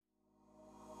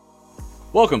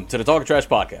Welcome to the Talkin' Trash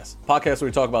podcast where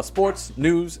we talk about sports,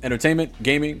 news, entertainment,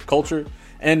 gaming, culture,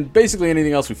 and basically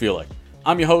anything else we feel like.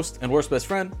 I'm your host and worst best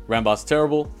friend, Ramboss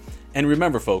Terrible. And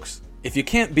remember, folks, if you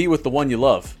can't be with the one you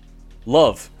love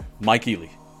Mike Ely.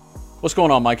 What's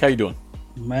going on, Mike? How you doing?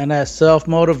 Man, that's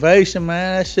self-motivation,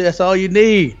 man. That shit, that's all you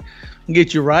need.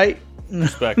 Get you right.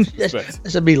 Respect. That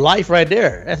should be life right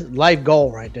there. That's a life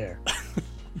goal right there.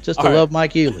 Just to love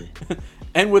Mike Ely.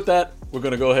 And with that, we're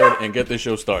going to go ahead and get this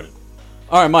show started.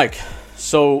 All right, Mike.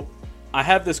 So I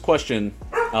have this question,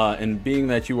 and being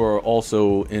that you are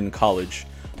also in college,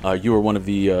 you are one of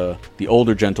the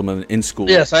older gentlemen in school.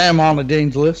 Yes, I am on the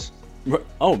dean's list.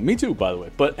 Oh, me too, by the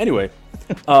way. But anyway,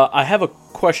 I have a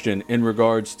question in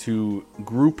regards to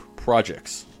group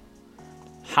projects.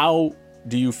 How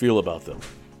do you feel about them?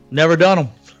 Never done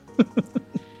them.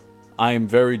 I am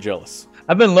very jealous.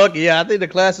 I've been lucky. Yeah, I think the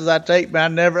classes I take,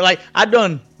 man, I've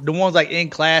done the ones like in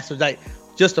class, like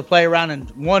just to play around and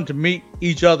one to meet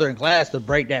each other in class to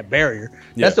break that barrier.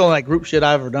 Yeah. That's the only group shit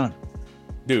I've ever done.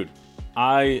 Dude,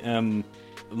 I am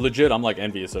legit. I'm like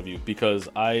envious of you because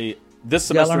this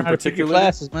semester in particular,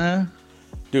 classes, man.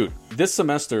 Dude, this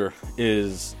semester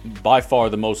is by far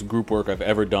the most group work I've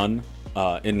ever done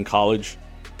in college,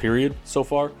 period, so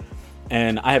far.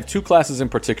 And I have two classes in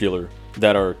particular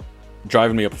that are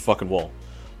driving me up a fucking wall.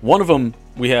 One of them,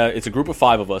 it's a group of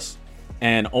 5 of us,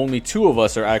 and only 2 of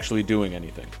us are actually doing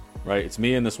anything, right? It's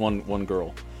me and this one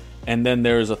girl. And then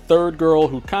there's a third girl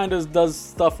who kind of does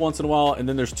stuff once in a while, and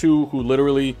then there's 2 who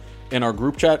literally, in our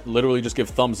group chat, literally just give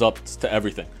thumbs up to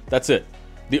everything. That's it.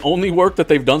 The only work that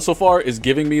they've done so far is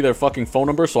giving me their fucking phone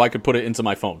number so I could put it into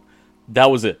my phone.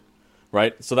 That was it,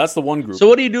 right? So that's the one group. So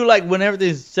what do you do like when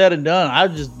everything's said and done? I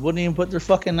just wouldn't even put their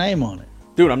fucking name on it.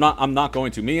 Dude, I'm not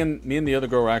going to. Me and the other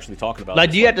girl were actually talking about.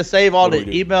 Like, do you have to save all the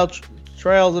email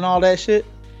trails and all that shit?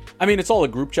 I mean, it's all a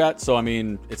group chat, so I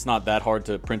mean, it's not that hard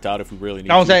to print out if we really need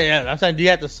to. I'm saying, do you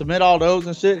have to submit all those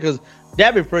and shit? Because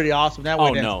that'd be pretty awesome. That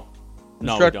way, no, we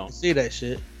don't see that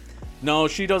shit. No,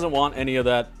 she doesn't want any of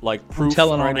that, like, proof. I'm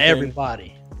telling or on anything.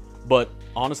 everybody. But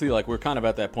honestly, like, we're kind of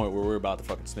at that point where we're about to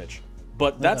fucking snitch.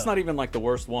 But that's not even like the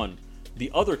worst one.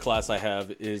 The other class I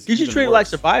have is. You should treat it like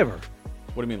Survivor.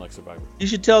 What do you mean, like Survivor? You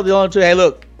should tell the other 2, hey,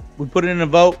 look, we put it in a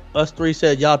vote. Us 3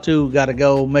 said, y'all 2 got to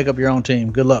go make up your own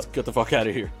team. Good luck. Get the fuck out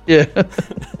of here. Yeah.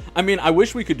 I mean, I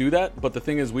wish we could do that, but the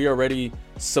thing is, we already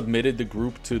submitted the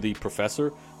group to the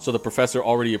professor, so the professor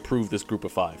already approved this group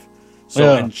of 5.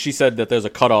 So, and she said that there's a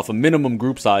cutoff, a minimum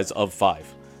group size of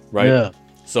 5, right? Yeah.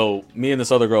 So me and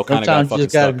this other girl kind of got fucking stuck. You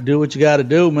just got to do what you got to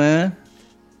do, man.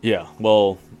 Yeah.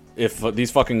 Well, if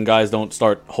these fucking guys don't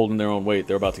start holding their own weight,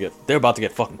 they're about to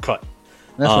get fucking cut.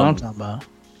 That's what I'm talking about.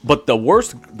 But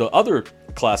the other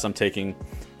class I'm taking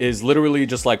is literally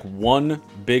just like one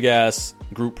big ass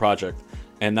group project,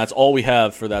 and that's all we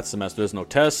have for that semester. There's no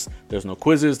tests, there's no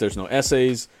quizzes, there's no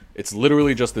essays. It's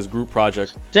literally just this group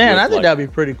project. Damn, I think that'd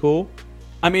be pretty cool.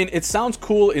 I mean, it sounds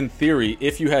cool in theory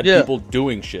if you had people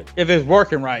doing shit. If it's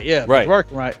working right, yeah. Right. If it's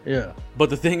working right, yeah.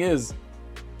 But the thing is,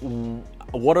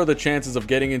 what are the chances of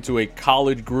getting into a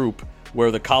college group where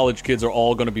the college kids are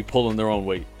all going to be pulling their own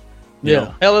weight? You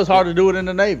know? Hell, it's hard to do it in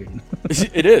the Navy.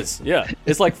 It is, yeah.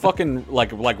 It's like fucking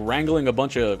like wrangling a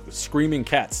bunch of screaming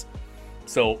cats.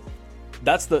 So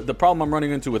that's the problem I'm running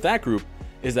into with that group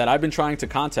is that I've been trying to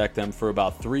contact them for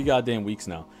about 3 goddamn weeks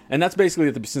now. And that's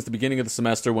basically since the beginning of the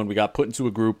semester when we got put into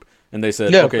a group and they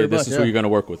said, okay, this is who you're going to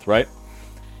work with, right?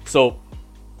 So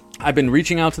I've been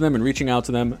reaching out to them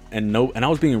and I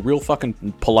was being real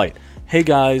fucking polite. Hey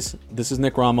guys, this is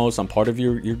Nick Ramos. I'm part of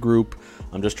your group.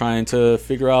 I'm just trying to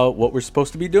figure out what we're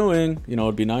supposed to be doing. You know,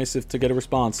 it'd be nice to get a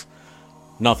response.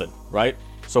 Nothing, right?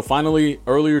 So finally,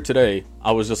 earlier today,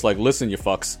 I was just like, listen, you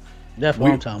fucks. That's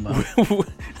what I'm talking about.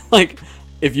 Like,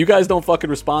 if you guys don't fucking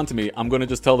respond to me, I'm going to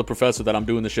just tell the professor that I'm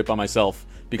doing the shit by myself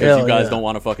because you guys don't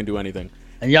want to fucking do anything.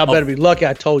 And y'all better be lucky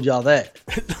I told y'all that.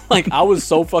 Like, I was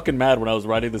so fucking mad when I was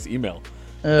writing this email.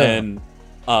 And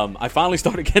I finally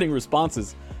started getting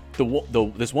responses.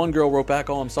 This one girl wrote back,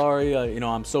 I'm sorry,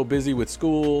 I'm so busy with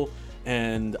school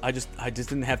and I just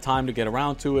didn't have time to get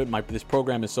around to it. This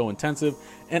program is so intensive.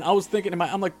 And I was thinking,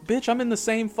 I'm like, bitch, I'm in the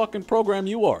same fucking program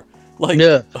you are. Like,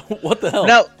 what the hell?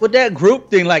 Now, with that group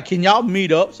thing, like, can y'all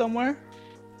meet up somewhere?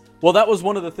 Well, that was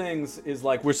one of the things is,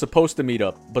 like, we're supposed to meet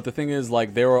up. But the thing is,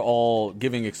 like, they were all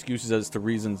giving excuses as to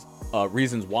reasons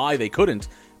why they couldn't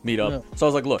meet up. Yeah. So I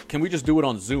was like, look, can we just do it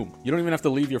on Zoom? You don't even have to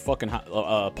leave your fucking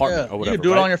apartment or whatever. You can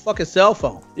do it on your fucking cell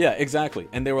phone. Yeah, exactly.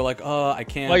 And they were like, I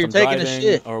can't. While you're taking a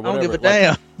shit. Or whatever. I don't give a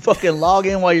damn. Fucking log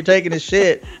in while you're taking a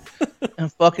shit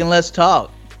and fucking let's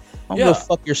talk. I don't give a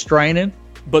fuck you're straining.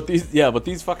 But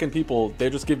these fucking people, they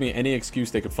just give me any excuse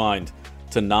they could find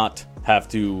to not have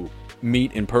to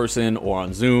meet in person or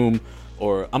on Zoom.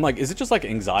 Or I'm like, is it just like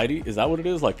anxiety? Is that what it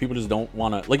is? Like people just don't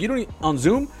want to, like, you don't on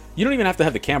Zoom, you don't even have to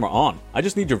have the camera on. I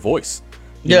just need your voice.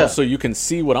 You know, so you can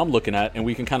see what I'm looking at and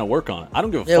we can kind of work on it. I don't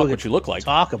give a fuck what you look like.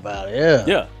 Talk about it,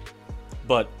 yeah.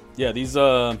 But yeah,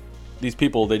 these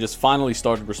people, they just finally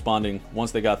started responding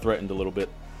once they got threatened a little bit.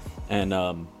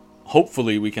 And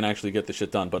hopefully we can actually get this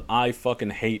shit done. But I fucking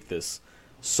hate this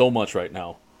so much right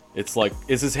now. It's like,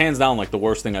 it's just hands down like the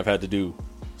worst thing I've had to do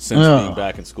since being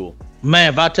back in school.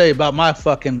 Man, if I tell you about my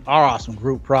fucking our awesome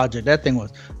group project, that thing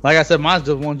was, like I said, mine's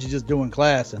the ones you just do in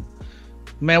class. And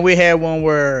man, we had one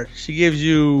where she gives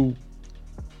you,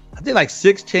 I think, like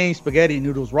 16 spaghetti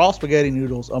noodles, raw spaghetti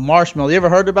noodles, a marshmallow. You ever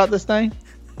heard about this thing?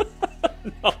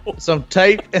 No. Some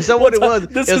tape. And so what it was,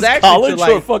 this it was is actually college to,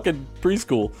 like, or fucking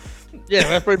preschool? Yeah,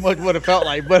 that's pretty much what it felt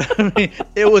like. But I mean,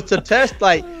 it was to test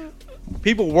like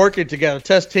people working together,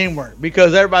 test teamwork,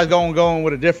 because everybody's going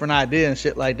with a different idea and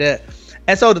shit like that.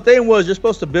 And so the thing was, you're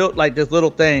supposed to build like this little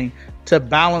thing to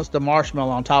balance the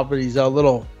marshmallow on top of these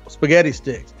little spaghetti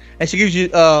sticks. And she gives you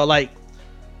like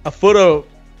a foot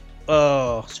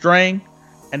of string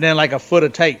and then like a foot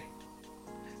of tape.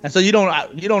 And so you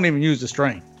don't even use the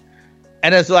string.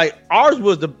 And it's like our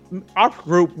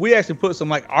group, we actually put some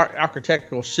like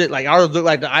architectural shit. Like ours looked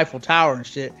like the Eiffel Tower and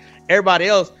shit. Everybody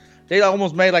else, they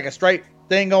almost made like a straight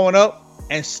thing going up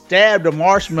and stabbed a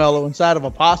marshmallow inside of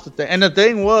a pasta thing. And the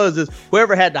thing was, is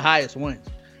whoever had the highest wins.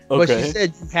 Okay. But she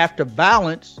said you have to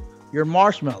balance your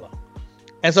marshmallow.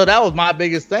 And so that was my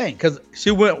biggest thing, because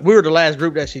we were the last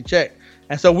group that she checked.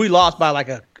 And so we lost by like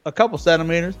a couple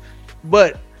centimeters.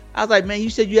 But I was like, man, you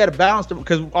said you had to balance them,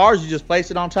 because ours, you just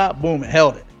placed it on top, boom, it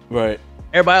held it. Right.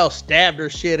 Everybody else stabbed their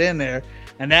shit in there,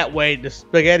 and that way the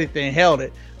spaghetti thing held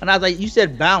it. And I was like, you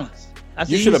said balance. I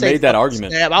said, you should have made that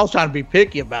argument. Stab. I was trying to be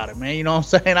picky about it, man. You know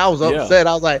what I'm saying? I was upset.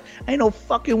 I was like, ain't no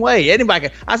fucking way. Anybody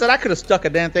can. I said, I could have stuck a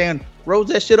damn thing and rose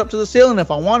that shit up to the ceiling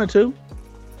if I wanted to.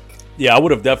 Yeah, I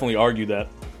would have definitely argued that.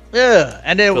 Yeah,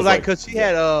 and then it was like, because she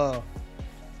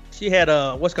had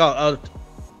what's called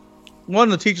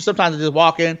one of the teachers sometimes just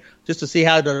walk in just to see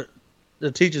how the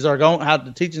teachers are going, how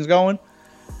the teaching's going.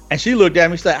 And she looked at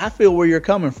me, she's like, I feel where you're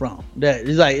coming from. That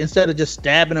it's like, instead of just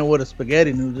stabbing it with a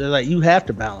spaghetti noodle, they're like, you have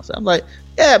to balance it. I'm like,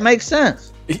 yeah, it makes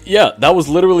sense. Yeah, that was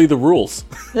literally the rules.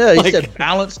 Yeah, he said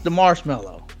balance the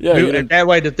marshmallow. Yeah, and that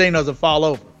way the thing doesn't fall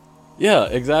over. Yeah,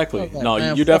 exactly. Like, no,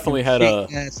 man, you definitely had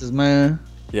man.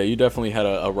 Yeah, you definitely had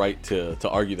a right to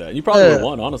argue that. You probably would have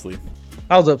won, honestly.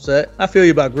 I was upset. I feel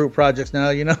you about group projects now,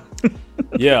 you know.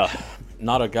 Yeah.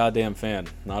 Not a goddamn fan.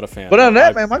 Not a fan. But on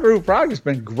that, man, my group project's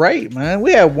been great, man.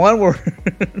 We had one where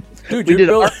dude, we did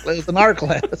an art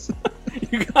class.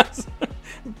 You guys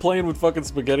playing with fucking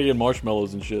spaghetti and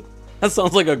marshmallows and shit. That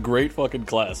sounds like a great fucking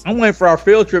class. I'm waiting for our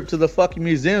field trip to the fucking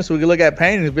museum so we can look at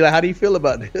paintings and be like, how do you feel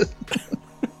about this?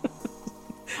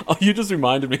 Oh, you just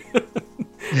reminded me.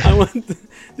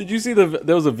 Did you see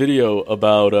there was a video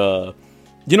about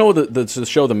you know the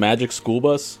show The Magic School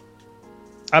Bus?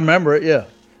 I remember it, yeah.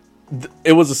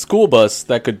 It was a school bus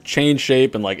that could change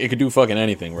shape and like it could do fucking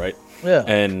anything, right? Yeah.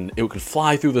 And it could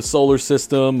fly through the solar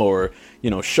system, or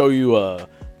show you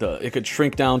it could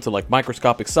shrink down to like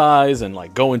microscopic size and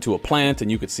like go into a plant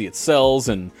and you could see its cells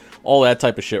and all that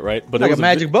type of shit, right? But like it was a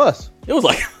magic bus. It was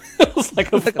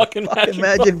like a fucking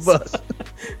magic bus.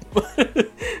 But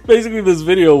basically, this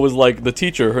video was like the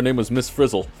teacher. Her name was Miss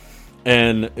Frizzle,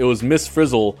 and it was Miss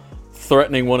Frizzle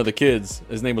threatening one of the kids.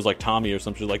 His name was like Tommy or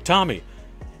something. Like, Tommy,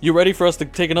 you ready for us to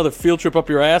take another field trip up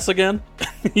your ass again?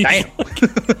 Damn.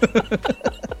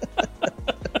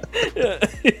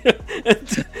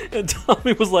 And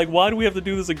Tommy was like, why do we have to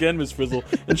do this again, Miss Frizzle?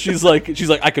 And she's like,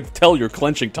 I could tell you're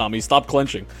clenching, Tommy. Stop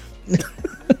clenching.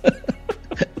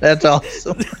 That's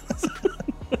awesome.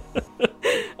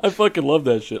 I fucking love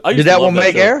that shit. Did that one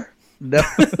make air? No.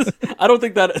 I don't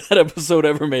think that episode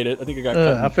ever made it. I think it got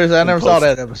cut. I never saw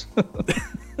that episode.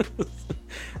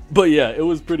 But yeah, it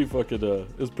was pretty fucking.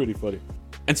 It was pretty funny.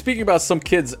 And speaking about some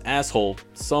kid's asshole,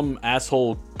 some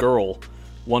asshole girl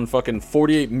won fucking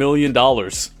 $48 million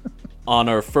on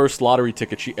her first lottery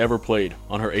ticket she ever played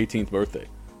on her 18th birthday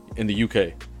in the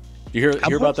UK. You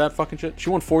hear about that fucking shit? She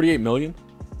won $48 million.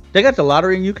 They got the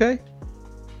lottery in UK?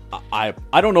 I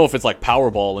don't know if it's like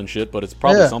Powerball and shit, but it's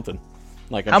probably something.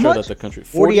 Like, I'm sure that the country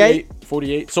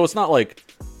 48. So it's not like,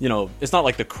 it's not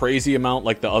like the crazy amount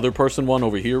like the other person won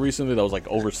over here recently that was like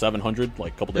over 700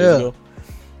 like a couple days ago.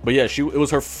 But yeah, it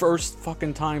was her first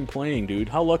fucking time playing, dude.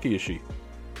 How lucky is she?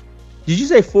 Did you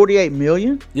say 48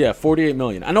 million? Yeah, 48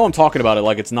 million. I know I'm talking about it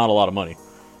like it's not a lot of money.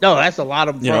 No, that's a lot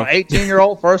of for an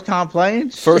 18-year-old first time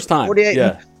playing. First time. 48.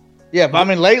 Yeah. Yeah, but I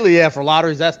mean, lately, yeah, for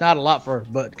lotteries, that's not a lot for.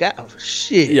 But God,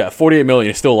 shit. Yeah, $48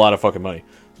 million is still a lot of fucking money.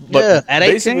 But yeah, at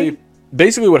 18.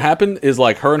 Basically, what happened is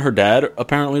like her and her dad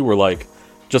apparently were like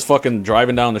just fucking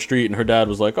driving down the street, and her dad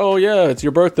was like, "Oh yeah, it's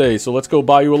your birthday, so let's go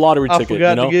buy you a lottery ticket."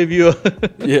 I forgot to give you.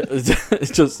 Yeah,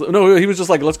 it's just no. He was just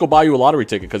like, "Let's go buy you a lottery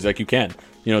ticket because like you can,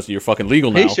 so you're fucking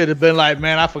legal now." He should have been like,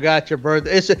 "Man, I forgot your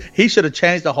birthday." He should have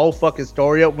changed the whole fucking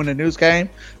story up when the news came.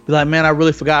 Be like, "Man, I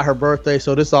really forgot her birthday,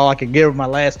 so this is all I can give her my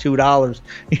last $2."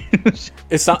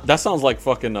 That sounds like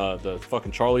fucking the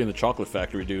fucking Charlie and the Chocolate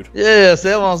Factory dude. Yeah, see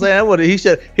what I'm saying?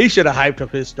 He should have hyped up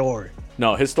his story.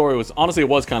 No, his story was honestly it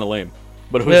was kind of lame.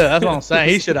 But it was, yeah, that's what I'm saying.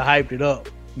 He should have hyped it up.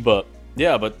 But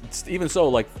yeah, but even so,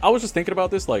 like I was just thinking about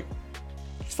this. Like,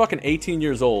 she's fucking 18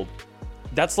 years old.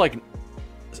 That's like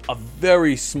a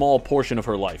very small portion of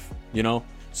her life,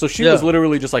 So she was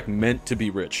literally just like meant to be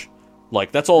rich.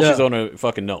 Like that's all she's gonna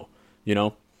fucking know,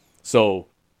 So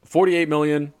 48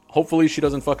 million. Hopefully she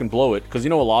doesn't fucking blow it, because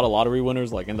a lot of lottery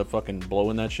winners like end up fucking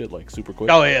blowing that shit like super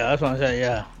quick. Oh yeah, that's what I'm saying.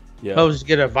 Yeah. Yeah. I'll just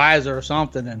get an advisor or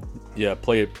something and. Yeah,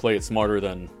 play it smarter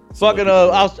than. Fucking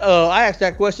I asked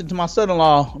that question to my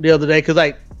son-in-law the other day because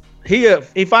like he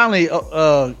finally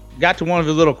got to one of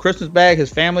his little Christmas bags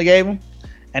his family gave him,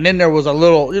 and then there was a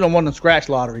little one of the scratch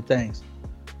lottery things,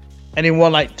 and he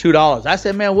won like $2. I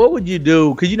said, man, what would you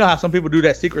do? Because you know how some people do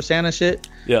that Secret Santa shit.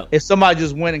 Yeah. If somebody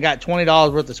just went and got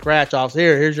 $20 worth of scratch offs,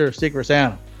 here's your Secret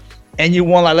Santa, and you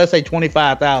won like let's say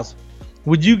 $25,000,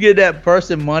 would you give that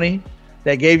person money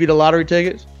that gave you the lottery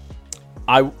tickets?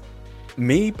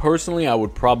 Me personally, I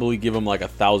would probably give him like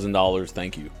 $1,000.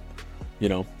 Thank you.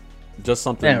 Just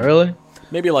something. Yeah, really?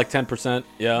 Maybe like 10%.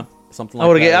 Yeah, something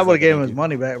like that. I would have gave him his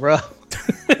money back, bro.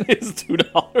 It's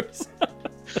 $2.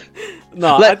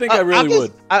 No, I think I really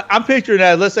would. I'm picturing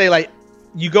that. Let's say like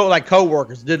you go like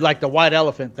coworkers did like the white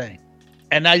elephant thing,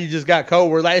 and now you just got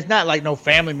coworkers. Like it's not like no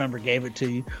family member gave it to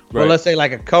you, but let's say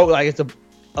like it's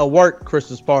a work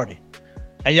Christmas party,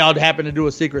 and y'all happen to do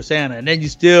a Secret Santa, and then you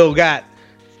still got.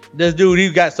 This dude, he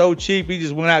got so cheap, he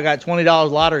just went out and got $20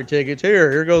 lottery tickets.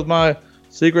 Here goes my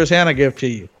Secret Santa gift to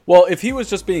you. Well, if he was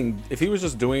just doing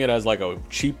it as like a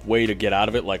cheap way to get out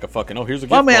of it, like a fucking here's a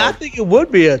gift. Well, I mean, I think it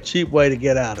would be a cheap way to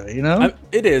get out of it.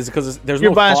 It is because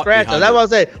you're buying scratches. That's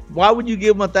what I say. Why would you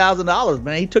give him $1,000,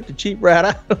 man? He took the cheap route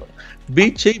out.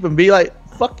 Be cheap and be like,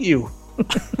 fuck you.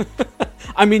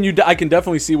 I mean, I can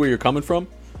definitely see where you're coming from.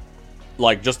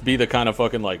 Like, just be the kind of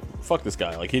fucking, like, fuck this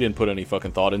guy. Like, he didn't put any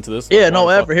fucking thought into this. Yeah, no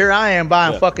effort. Here I am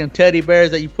buying fucking teddy bears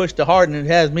that you push to heart, and it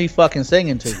has me fucking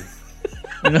singing to you.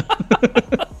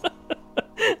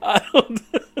 I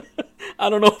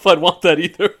don't know if I'd want that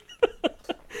either.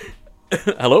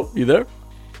 Hello? You there?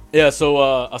 Yeah,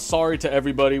 so, sorry to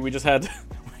everybody. We just had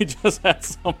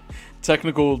some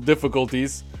technical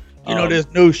difficulties.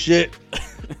 This new shit.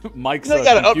 Mike's you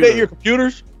got to update your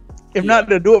computers. If not,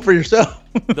 to do it for yourself.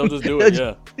 They'll just do it,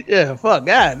 yeah. Yeah, fuck,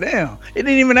 goddamn. It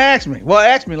didn't even ask me. Well, it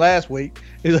asked me last week.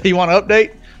 He's like, you want to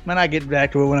update? Man, I get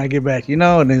back to it when I get back,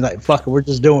 And he's like, fuck it, we're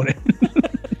just doing it.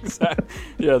 Exactly.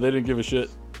 Yeah, they didn't give a shit.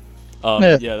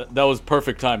 Yeah, that was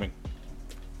perfect timing.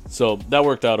 So that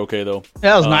worked out okay, though.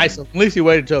 That was nice. At least he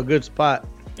waited till a good spot.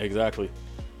 Exactly.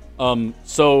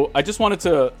 So I just wanted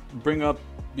to bring up,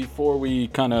 before we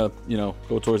kind of,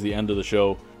 go towards the end of the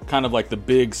show, kind of like the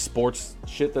big sports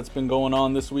shit that's been going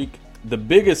on this week. The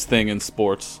biggest thing in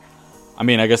sports, I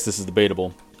mean, I guess this is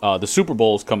debatable. The Super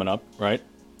Bowl is coming up, right?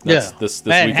 That's this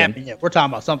weekend. Happened yet. We're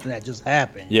talking about something that just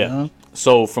happened. Yeah.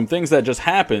 So from things that just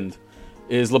happened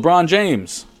is LeBron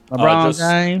James.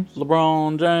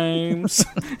 LeBron James.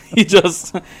 he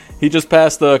just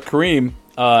passed Kareem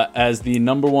as the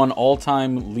number one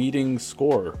all-time leading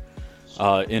scorer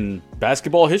in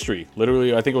basketball history.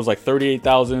 Literally, I think it was like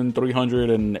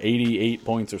 38,388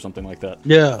 points or something like that.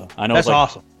 Yeah, I know. That's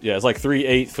awesome. Yeah, it's like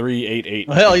 38388.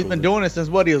 Well, hell, he's been doing it since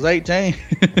he was 18.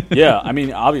 Yeah, I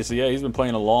mean, obviously, he's been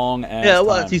playing a long ass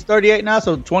time. He's 38 now,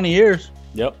 so 20 years.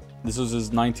 Yep. This was his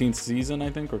 19th season,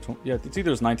 I think, it's either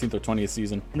his 19th or 20th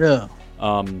season. Yeah.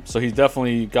 So he's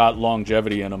definitely got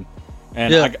longevity in him,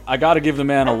 and I got to give the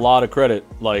man a lot of credit,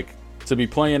 like to be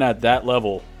playing at that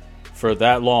level for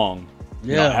that long.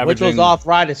 Yeah, which those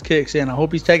arthritis kicks in. I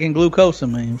hope he's taking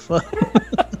glucosamine.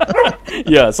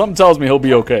 Yeah, something tells me he'll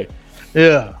be okay.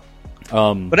 Yeah.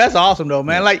 But that's awesome though,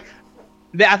 man. Like,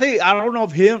 I don't know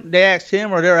if they asked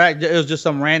him or it was just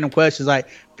some random questions. Like,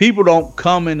 people don't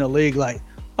come in the league like,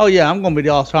 oh yeah, I'm going to be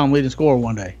the all-time leading scorer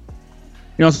one day.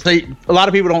 So a lot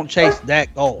of people don't chase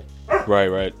that goal.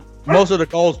 Right. Most of the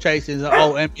goals chasing is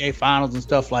NBA finals and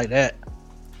stuff like that.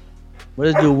 But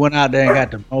this dude went out there and got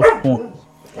the most points.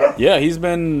 Yeah, he's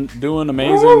been doing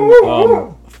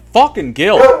amazing. Fucking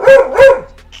Gil.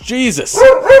 Jesus.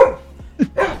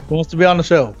 Wants to be on the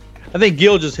show. I think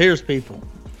Gil just hears people.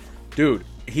 Dude,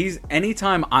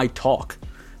 anytime I talk,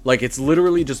 like it's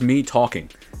literally just me talking.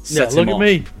 Sets look him at off.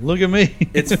 me. Look at me.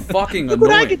 It's fucking Look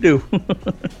annoying. what I can do.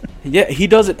 Yeah, he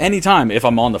does it anytime. If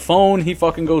I'm on the phone, he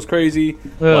fucking goes crazy.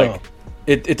 Like,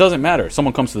 it doesn't matter.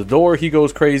 Someone comes to the door, he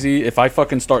goes crazy. If I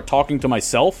fucking start talking to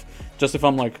myself, just if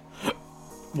I'm like,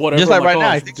 whatever. Just like right oh,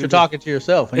 now, he thinks you're talking to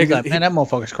yourself. And he's like, man, that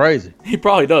motherfucker's crazy. He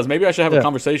probably does. Maybe I should have a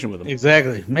conversation with him.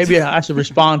 Exactly. Maybe I should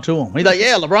respond to him. He's like,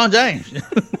 yeah, LeBron James.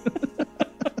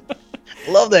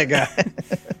 Love that guy.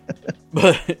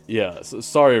 But, yeah, so,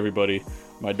 sorry, everybody.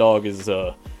 My dog is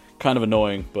kind of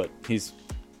annoying, but he's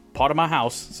part of my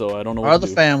house, so I don't know what to do. Part of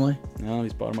the family. No,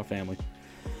 he's part of my family.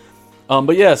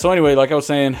 But yeah, so anyway, like I was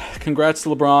saying, congrats to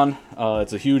LeBron.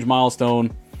 It's a huge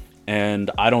milestone, and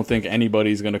I don't think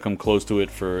anybody's going to come close to it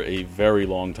for a very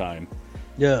long time.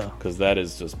 Yeah. Because that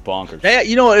is just bonkers.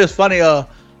 You know what? It was funny.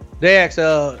 They asked,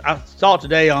 I saw it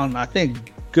today on, I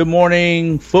think, Good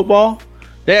Morning Football.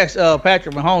 They asked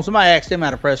Patrick Mahomes, somebody asked him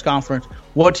at a press conference,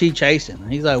 what's he chasing?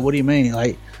 And he's like, what do you mean?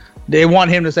 Like, they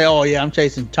want him to say, oh, yeah, I'm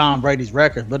chasing Tom Brady's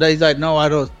record. But he's like, no, I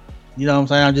don't. You know what I'm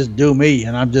saying? I just do me.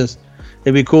 And it'd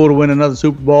be cool to win another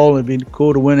Super Bowl. It'd be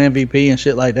cool to win MVP and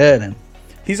shit like that. And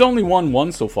he's only won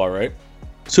one so far, right?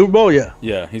 Super Bowl, yeah.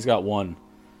 Yeah, he's got one.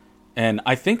 And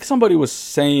I think somebody was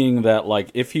saying that, like,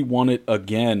 if he won it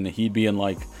again, he'd be in,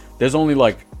 like, there's only,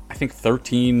 like, I think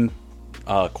 13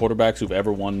 quarterbacks who've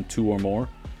ever won 2 or more.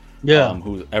 Yeah.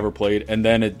 Who's ever played. And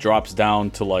then it drops down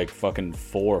to, like, fucking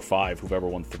 4 or 5 who've ever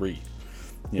won 3.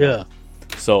 You know?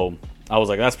 So I was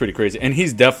like, that's pretty crazy. And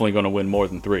he's definitely going to win more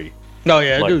than 3. Oh,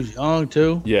 yeah. Like, Dude's young,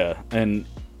 too. Yeah. And,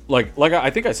 like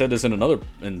I think I said this in another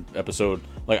episode.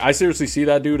 Like, I seriously see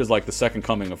that dude as, like, the second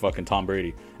coming of fucking Tom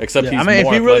Brady. Except he's more if he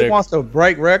athletic. really wants to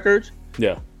break records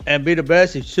and be the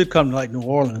best, he should come to, like, New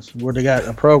Orleans, where they got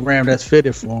a program that's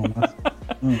fitted for him.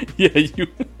 Yeah,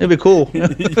 it'd be cool. you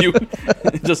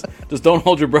just don't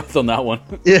hold your breath on that one.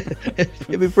 Yeah,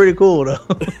 it'd be pretty cool though.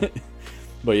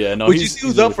 But yeah, no. But you see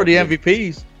who's up for the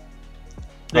MVPs?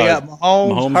 They got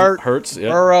Mahomes, Hurts,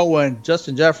 Burrow, and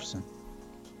Justin Jefferson.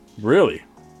 Really?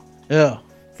 Yeah.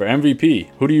 For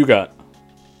MVP, who do you got?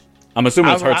 I'm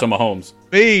assuming it's Hurts or Mahomes.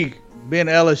 Me, being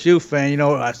an LSU fan, you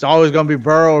know, it's always going to be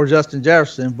Burrow or Justin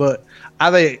Jefferson. But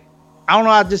I don't know.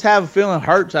 I just have a feeling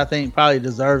Hurts, I think, probably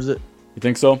deserves it. You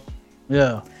think so?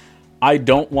 Yeah. I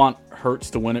don't want Hurts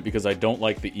to win it because I don't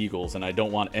like the Eagles and I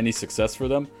don't want any success for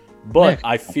them. But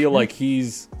I feel like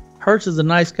Hurts is a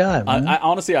nice guy, man. I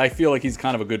honestly, I feel like he's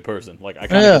kind of a good person. Like, I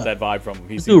kind of get that vibe from him.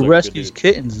 He dude rescues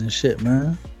kittens and shit,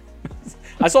 man.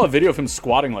 I saw a video of him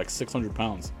squatting like 600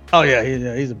 pounds. Oh, yeah,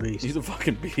 he's a beast. He's a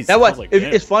fucking beast. That was,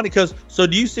 it's funny because, so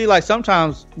do you see, like,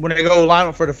 sometimes when they go line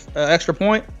up for the extra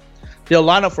point, they'll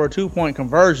line up for a 2-point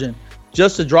conversion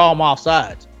just to draw them off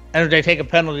sides. And if they take a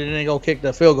penalty, then they go kick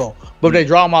the field goal. But if they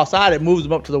draw them outside, it moves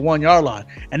them up to the 1-yard line.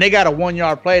 And they got a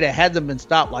 1-yard play that hasn't been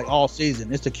stopped like all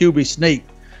season. It's the QB sneak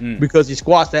because he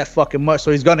squats that fucking much, so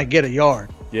he's gonna get a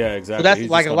yard. Yeah, exactly. So that's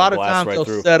like a lot of times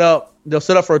they'll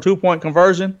set up for a 2-point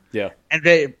conversion. Yeah. And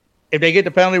if they get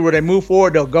the penalty where they move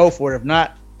forward, they'll go for it. If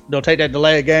not, they'll take that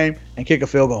delayed game and kick a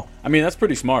field goal. I mean, that's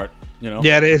pretty smart, you know.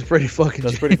 Yeah, it is pretty fucking.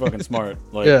 That's pretty fucking smart.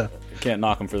 Like, yeah, you can't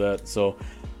knock him for that. So,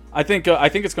 I think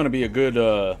it's going to be a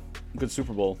good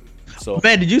Super Bowl. So,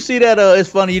 man, did you see that? It's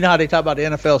funny, you know how they talk about the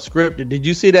NFL scripted. Did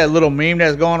you see that little meme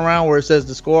that's going around where it says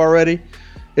the score already?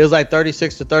 It was like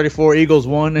 36-34, Eagles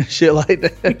won and shit like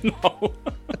that. No.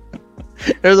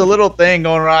 There's a little thing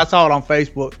going around. I saw it on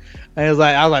Facebook, and I was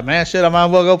like, man, shit, I might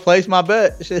as well go place my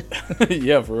bet. Shit.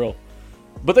 Yeah, for real.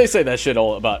 But they say that shit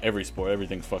all about every sport.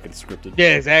 Everything's fucking scripted.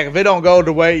 Yeah, exactly. If it don't go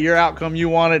the way your outcome you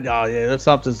wanted, oh yeah, that's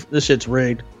something. This shit's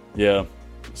rigged. Yeah.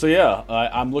 So yeah,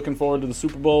 I'm looking forward to the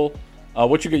Super Bowl.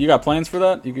 What you got? You got plans for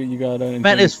that? You got anything?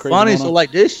 Man, it's funny. So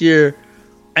like this year,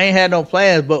 I ain't had no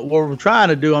plans. But what we're trying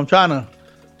to do,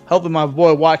 hoping my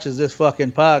boy watches this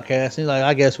fucking podcast. He's like,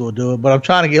 I guess we'll do it. But I'm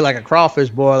trying to get like a crawfish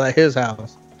boil at his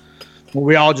house, where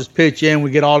we all just pitch in.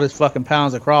 We get all this fucking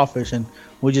pounds of crawfish and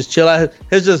we just chill out.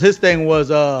 His thing was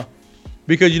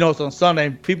because you know it's on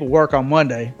Sunday, people work on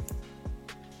Monday.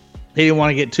 He didn't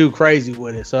want to get too crazy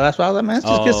with it, so that's why I was like, man, let's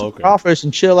just get some crawfish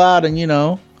and chill out and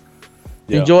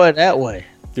enjoy it that way.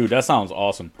 Dude, that sounds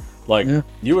awesome. Like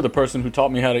you were the person who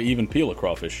taught me how to even peel a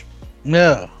crawfish.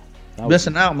 Yeah,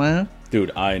 missing out, man.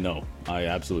 Dude, I know. I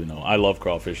absolutely know. I love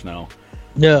crawfish now.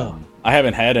 Yeah. I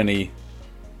haven't had any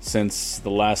since the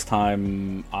last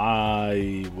time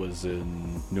I was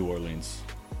in New Orleans.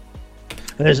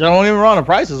 Don't even run. The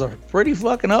prices are pretty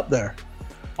fucking up there.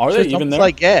 Are they even there? It's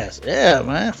like gas. Yeah,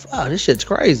 man. Fuck, this shit's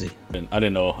crazy. I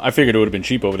didn't know. I figured it would have been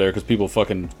cheap over there because people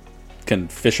fucking can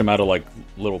fish them out of like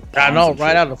little ponds I know, and right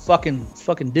shit. out of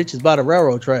fucking ditches by the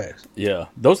railroad tracks. Yeah,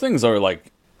 those things are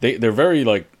like they're very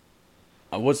like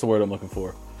what's the word I'm looking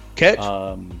for? Catch?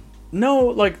 No,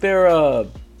 like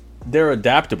they're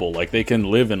adaptable. Like they can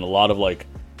live in a lot of like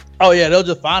Oh yeah, they'll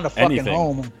just find a fucking anything.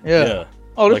 home. Yeah. Yeah.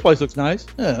 Oh, this Like- place looks nice.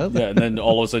 Yeah. yeah, and then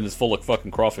all of a sudden it's full of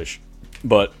fucking crawfish.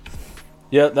 But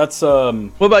yeah, that's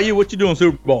What about you? What you doing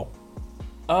Super Bowl?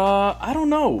 I don't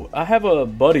know. I have a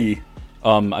buddy.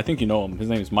 I think you know him. His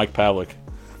name is Mike Pavlik.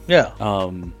 Yeah.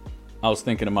 I was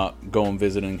thinking about going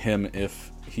visiting him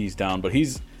if he's down, but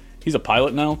he's a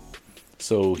pilot now.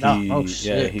 So Oh,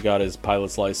 shit. he got his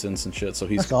pilot's license and shit. So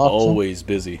he's That's awesome. always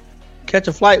busy. Catch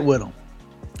a flight with him.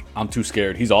 I'm too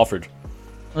scared. He's offered.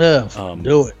 Yeah.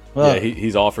 Do it. Yeah,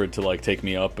 he's offered to like take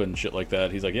me up and shit like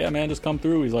that. He's like, yeah, man, just come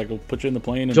through. He's like, we'll put you in the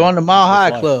plane and join the Mile we'll High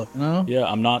fly. Club. You know. Yeah,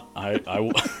 I'm not. I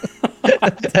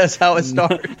That's how it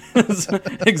started.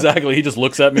 exactly. He just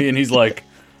looks at me and he's like,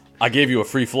 I gave you a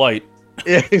free flight.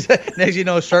 Yeah. Exactly. Next, you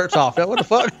know, shirt's off. What the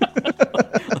fuck?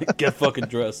 Like, get fucking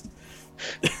dressed.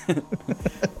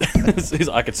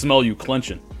 I could smell you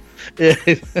clenching. Yeah.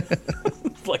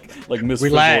 like Miss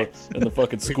Relax. Fizzle in the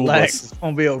fucking school Relax. bus. It's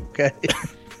gonna be okay.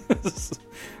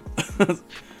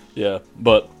 Yeah,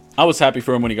 but I was happy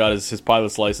for him when he got his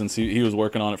pilot's license. He was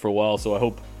working on it for a while, so I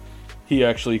hope he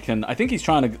actually can. I think he's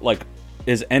trying to like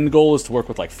his end goal is to work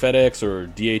with like FedEx or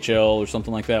DHL or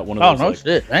something like that. One of Oh those. no like,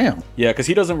 shit! Damn. Yeah, because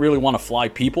he doesn't really want to fly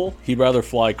people. He'd rather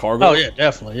fly cargo. Oh yeah,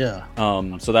 definitely.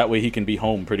 Yeah. So that way he can be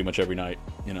home pretty much every night.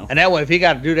 You know. And that way, if he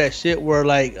got to do that shit where,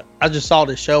 like, I just saw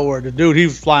this show where the dude, he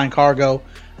was flying cargo,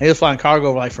 and he was flying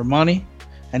cargo, like, for money,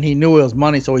 and he knew it was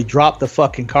money, so he dropped the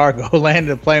fucking cargo,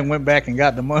 landed the plane, went back, and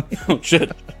got the money. Oh,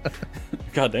 shit.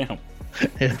 God damn.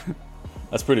 Yeah.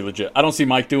 That's pretty legit. I don't see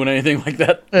Mike doing anything like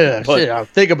that. Yeah, but shit, I'll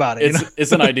think about it, you know?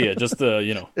 It's an idea, just to,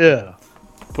 Yeah.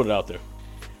 put it out there.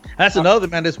 That's another,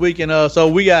 man, this weekend. So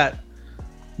we got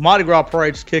Mardi Gras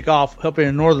parades kick off up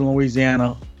in northern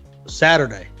Louisiana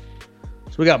Saturday.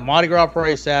 So we got Mardi Gras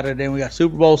parade Saturday, and we got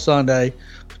Super Bowl Sunday.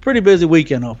 It's a pretty busy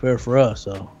weekend up here for us,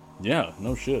 so. Yeah,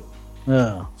 no shit.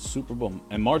 Yeah. Super Bowl.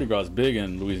 And Mardi Gras is big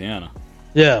in Louisiana.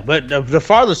 Yeah, but the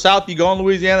farther south you go in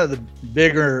Louisiana, the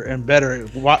bigger and better,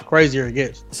 crazier it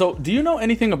gets. So, do you know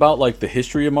anything about, like, the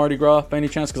history of Mardi Gras by any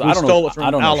chance? Because I don't stole know. it from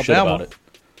I don't know shit Alabama. about it.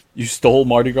 You stole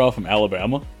Mardi Gras from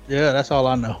Alabama? Yeah, that's all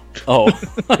I know. Oh,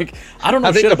 like, I don't know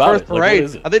I think shit the about first it. Like, what parade.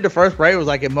 is it? I think the first parade was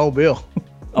like in Mobile.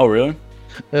 Oh, really?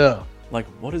 Yeah, Like,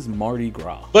 what is Mardi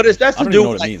Gras? but that's I to don't even do know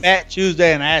with what it like means. Fat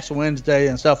Tuesday and Ash Wednesday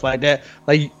and stuff like that.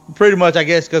 Like pretty much, I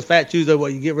guess, because Fat Tuesday,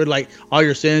 what you get rid of like all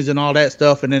your sins and all that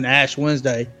stuff, and then Ash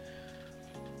Wednesday.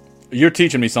 You're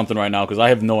teaching me something right now because I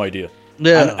have no idea.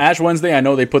 Yeah, Ash Wednesday, I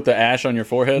know they put the ash on your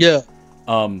forehead. yeah,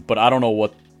 But I don't know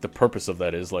what the purpose of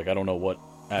that is. Like, I don't know what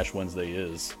Ash Wednesday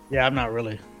is. yeah. I'm not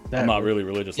really. I'm not really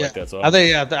religious like that. So I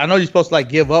think I know you're supposed to like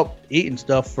give up eating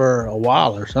stuff for a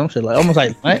while or some shit, like almost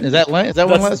like Lent. Is that Lent? Is that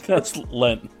what that's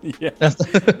Lent. Yeah. That's,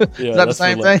 is that the that's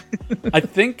same for Lent. thing? I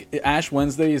think Ash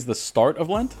Wednesday is the start of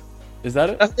Lent. Is that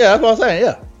it? That's what I'm saying.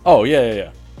 Yeah. Oh,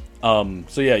 yeah.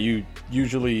 So yeah, you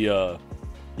usually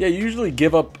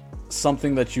give up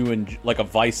something that you like a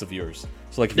vice of yours.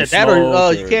 So like if you That smoke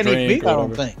or you can't eat drink meat. or I don't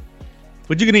whatever. think.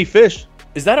 But you can eat fish.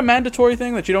 Is that a mandatory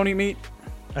thing that you don't eat meat?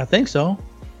 I think so.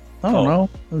 I don't Oh.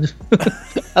 know.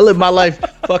 I live my life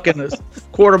fucking a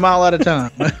quarter mile at a time.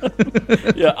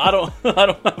 Yeah, I don't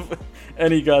have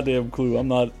any goddamn clue.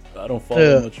 I don't follow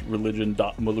Yeah. much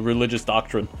religious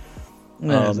doctrine.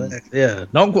 Yeah, exactly. Yeah.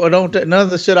 Don't none of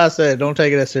the shit I said. Don't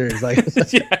take it as serious. Like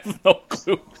Yeah, I have no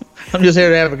clue. I'm just here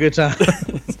to have a good time.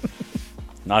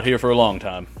 Not here for a long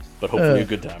time, but hopefully a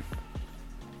good time.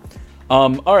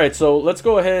 All right, so let's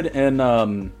go ahead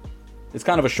and it's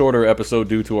kind of a shorter episode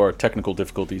due to our technical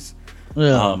difficulties.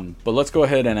 Yeah. But let's go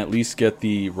ahead and at least get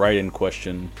the write-in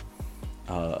question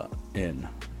in.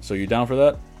 So you down for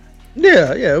that?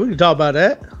 Yeah. We can talk about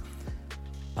that.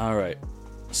 All right.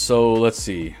 So let's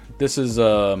see. This is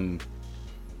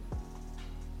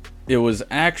it was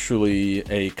actually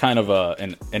a kind of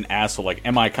an asshole, like,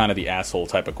 am I kind of the asshole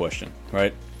type of question,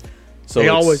 right? So They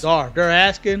it's- always are. They're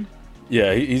asking.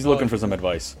 Yeah, he's looking for some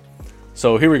advice.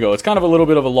 So here we go. It's kind of a little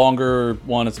bit of a longer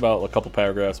one. It's about a couple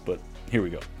paragraphs, but here we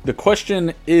go. The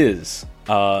question is,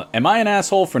 am I an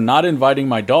asshole for not inviting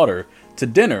my daughter to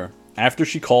dinner after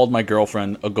she called my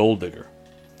girlfriend a gold digger?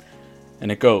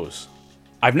 And it goes,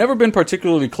 I've never been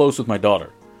particularly close with my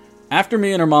daughter. After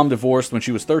me and her mom divorced when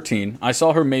she was 13, I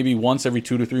saw her maybe once every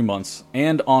 2 to 3 months,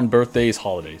 and on birthdays,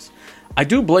 holidays. I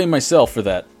do blame myself for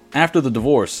that. After the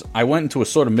divorce, I went into a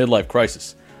sort of midlife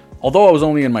crisis, although I was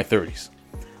only in my 30s.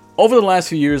 Over the last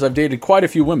few years, I've dated quite a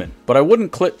few women, but I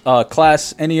wouldn't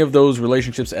class any of those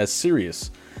relationships as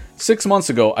serious. 6 months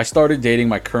ago, I started dating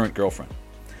my current girlfriend.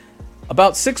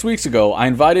 About 6 weeks ago, I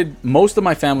invited most of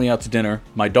my family out to dinner,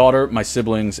 my daughter, my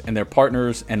siblings, and their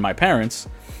partners, and my parents.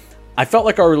 I felt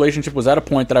like our relationship was at a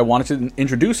point that I wanted to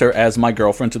introduce her as my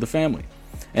girlfriend to the family,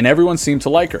 and everyone seemed to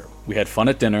like her. We had fun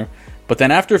at dinner, but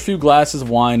then after a few glasses of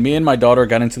wine, me and my daughter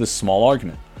got into this small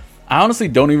argument. I honestly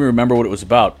don't even remember what it was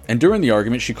about, and during the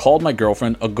argument, she called my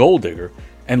girlfriend a gold digger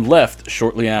and left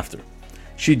shortly after.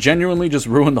 She genuinely just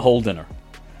ruined the whole dinner.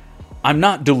 I'm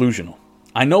not delusional.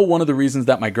 I know one of the reasons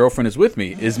that my girlfriend is with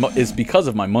me is because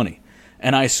of my money,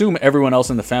 and I assume everyone else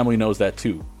in the family knows that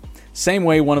too. Same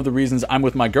way one of the reasons I'm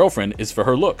with my girlfriend is for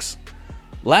her looks.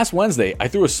 Last Wednesday, I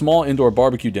threw a small indoor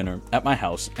barbecue dinner at my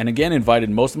house and again invited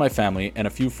most of my family and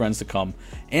a few friends to come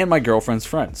and my girlfriend's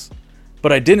friends.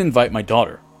 But I didn't invite my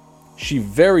daughter. She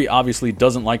very obviously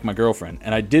doesn't like my girlfriend,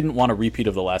 and I didn't want a repeat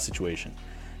of the last situation.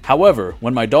 However,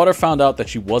 when my daughter found out that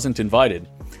she wasn't invited,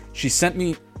 she sent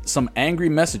me some angry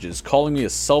messages calling me a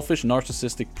selfish,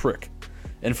 narcissistic prick.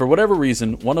 And for whatever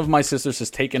reason, one of my sisters has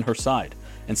taken her side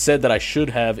and said that I should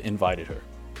have invited her.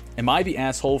 Am I the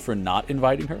asshole for not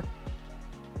inviting her?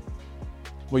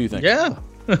 What do you think? Yeah.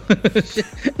 And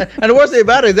the worst thing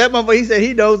about it is that motherfucker, he said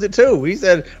he knows it too. He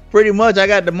said, pretty much, I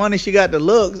got the money, she got the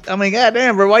looks. I mean,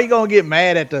 goddamn, bro, why you gonna get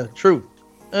mad at the truth?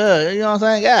 You know what I'm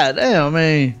saying? Goddamn, I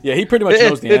mean. Yeah, he pretty much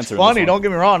knows the answer. It's funny, don't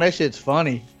get me wrong, that shit's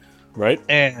funny. Right?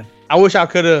 And I wish I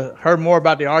could have heard more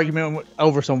about the argument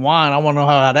over some wine. I want to know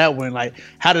how that went. Like,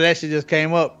 how did that shit just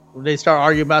came up? They start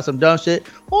arguing about some dumb shit.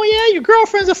 Oh, yeah, your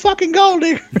girlfriend's a fucking gold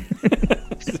digger.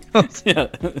 Yeah.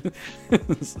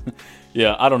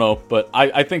 Yeah, I don't know. But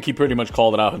I think he pretty much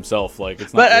called it out himself. Like,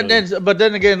 it's not but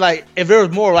then again, like, if there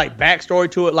was more, like,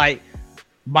 backstory to it, like,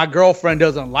 my girlfriend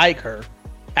doesn't like her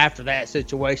after that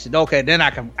situation, okay, then I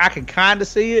can kind of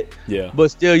see it. Yeah.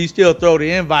 But still, you still throw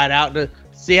the invite out to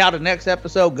see how the next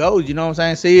episode goes. You know what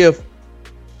I'm saying? See if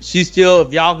she still,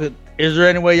 if y'all could, is there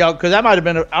any way y'all, because that might have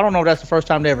been, I don't know if that's the first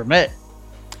time they ever met.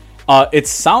 It's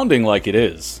sounding like it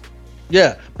is.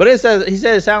 Yeah, but he said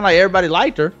it sounded like everybody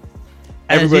liked her.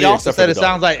 And he also said it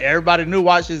sounds like everybody knew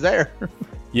why she's there.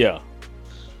 Yeah.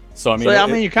 So, I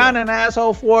mean, you're kind of an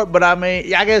asshole for it, but I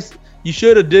mean, I guess you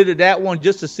should have did it that one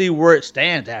just to see where it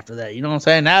stands after that. You know what I'm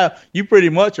saying? Now, you pretty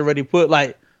much already put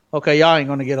like, okay, y'all ain't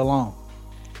going to get along.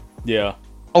 Yeah.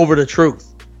 Over the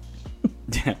truth.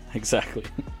 Yeah, exactly.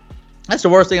 That's the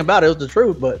worst thing about it. It was the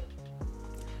truth, but.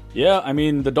 Yeah, I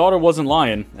mean, the daughter wasn't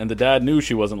lying, and the dad knew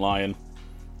she wasn't lying.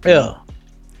 Yeah.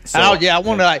 So, I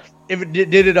wonder, like, if it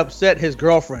did it upset his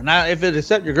girlfriend? Now, if it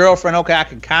upset your girlfriend, okay, I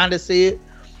can kind of see it.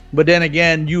 But then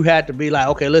again, you had to be like,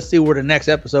 okay, let's see where the next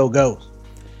episode goes.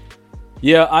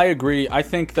 Yeah, I agree. I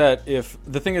think that if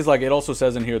the thing is, like, it also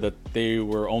says in here that they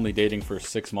were only dating for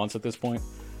 6 months at this point.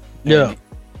 Yeah.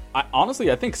 Honestly,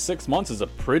 I think 6 months is a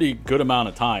pretty good amount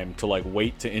of time to like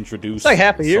wait to introduce. It's like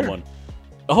half a year. Someone.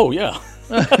 Oh yeah.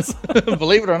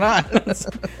 Believe it or not.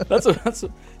 that's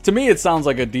to me it sounds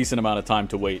like a decent amount of time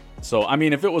to wait. So I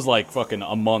mean, if it was like fucking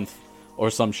a month or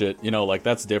some shit, you know, like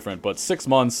that's different. But 6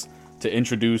 months to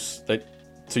introduce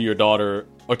that to your daughter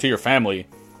or to your family.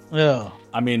 Yeah.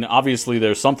 I mean, obviously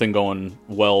there's something going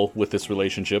well with this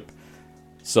relationship.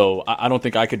 So I don't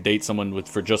think I could date someone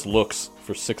for just looks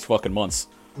for 6 fucking months.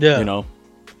 Yeah. You know?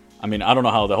 I mean, I don't know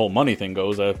how the whole money thing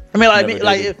goes. If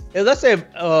let's say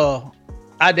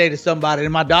I dated somebody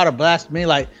and my daughter blasted me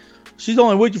like, she's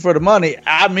only with you for the money.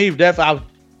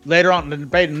 Later on in the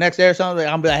debate, the next day or something,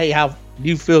 I'll be like, hey, how do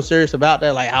you feel serious about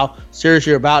that? Like, how serious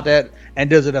you're about that? And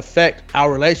does it affect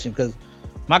our relation? Because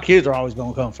my kids are always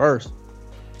going to come first.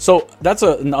 So that's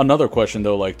another question,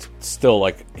 though. Like, still,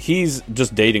 like, he's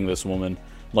just dating this woman.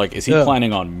 Like, is he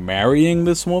planning on marrying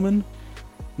this woman?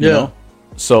 You know?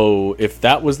 So if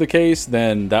that was the case,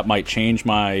 then that might change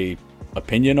my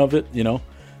opinion of it, you know?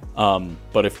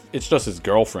 But if it's just his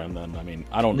girlfriend, then, I mean,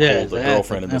 I don't hold a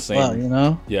girlfriend in the same... Well, you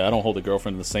know? Yeah, I don't hold a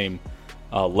girlfriend in the same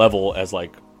level as,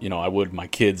 like, you know, I would my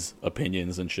kids'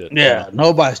 opinions and shit. Yeah,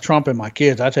 nobody's trumping my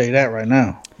kids. I'll tell you that right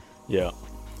now. Yeah.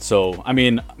 So, I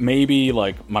mean, maybe,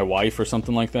 like, my wife or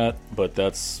something like that, but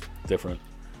that's different.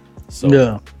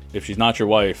 So, if she's not your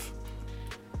wife,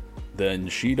 then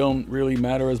she don't really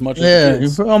matter as much as the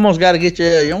kids. You almost got to get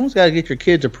your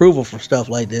kids' approval for stuff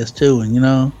like this, too, and, you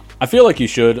know? I feel like you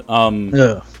should.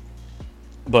 But,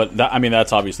 I mean,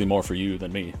 that's obviously more for you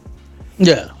than me.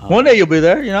 Yeah. One day you'll be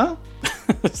there, you know?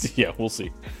 Yeah, we'll see.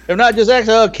 If not, just ask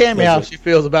Cammy how she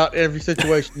feels about every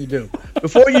situation you do.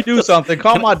 Before you do something,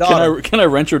 call my daughter. Can I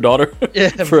rent your daughter? Yeah,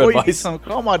 for advice.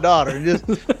 Call my daughter and just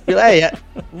be like, hey,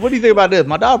 What do you think about this?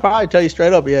 My dog probably tell you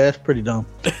straight up, yeah, that's pretty dumb.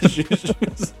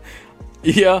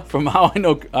 Yeah, from how I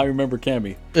know, I remember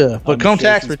Cammy. Yeah, but come sure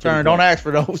tax she's return, pretty don't dumb. ask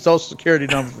for no social security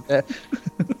number for that,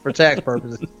 for tax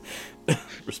purposes.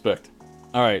 Respect.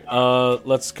 All right,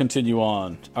 let's continue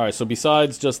on. All right, so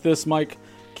besides just this, Mike,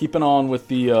 keeping on with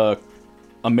the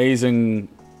amazing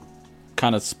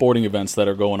kind of sporting events that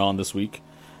are going on this week.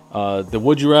 The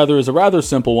Would You Rather is a rather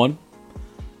simple one,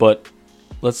 but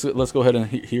let's go ahead and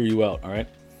hear you out. All right.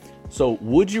 So,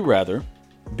 would you rather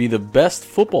be the best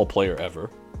football player ever,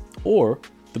 or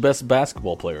the best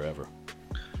basketball player ever?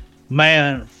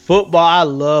 Man, football, I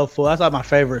love football. That's like my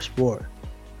favorite sport.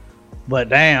 But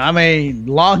damn, I mean,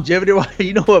 longevity-wise,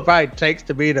 you know what it probably takes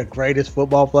to be the greatest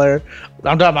football player?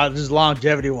 I'm talking about just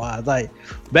longevity-wise. Like,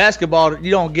 basketball,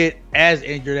 you don't get as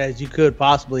injured as you could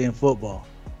possibly in football.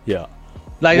 Yeah.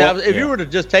 Like, Well, if you were to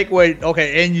just take away,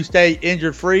 okay, and you stay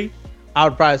injured-free, I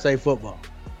would probably say football.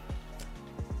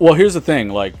 Well, here's the thing.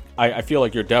 Like, I feel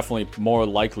like you're definitely more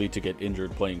likely to get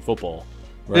injured playing football.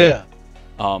 Right? Yeah.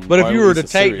 But or if you at were least to a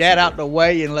take serious that out injury. the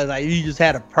way and like you just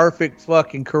had a perfect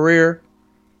fucking career,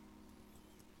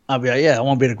 I'd be like, yeah, I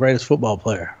want to be the greatest football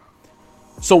player.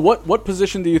 So what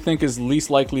position do you think is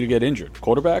least likely to get injured?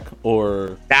 Quarterback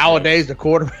or Nowadays, the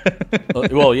quarterback.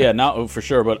 well, yeah, now for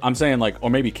sure. But I'm saying like,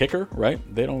 or maybe kicker, right?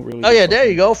 They don't really. Oh yeah, there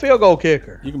you go, field goal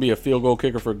kicker. You can be a field goal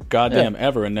kicker for goddamn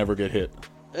ever and never get hit.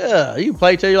 Yeah, you can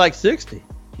play till you're like 60.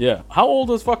 Yeah. How old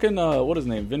was fucking what is his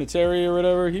name? Vinatieri or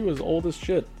whatever? He was old as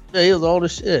shit. Yeah, he was old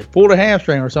as shit. Pulled a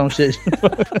hamstring or some shit.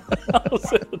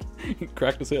 He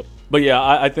cracked his hip. But yeah,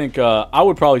 I think I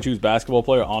would probably choose basketball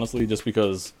player, honestly, just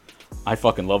because I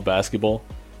fucking love basketball.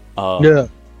 Yeah.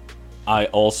 I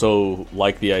also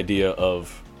like the idea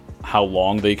of how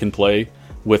long they can play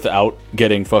without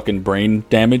getting fucking brain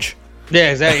damage.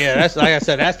 Yeah, exactly. Yeah, that's like I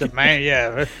said. That's the man.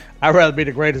 Yeah, I'd rather be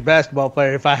the greatest basketball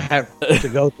player if I had to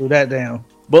go through that damn.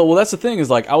 But well, that's the thing is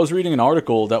like I was reading an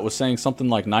article that was saying something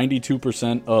like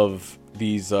 92% of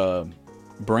these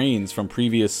brains from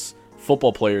previous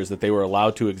football players that they were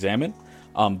allowed to examine,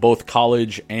 both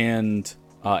college and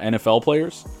NFL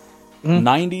players,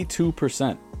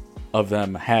 92% of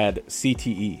them had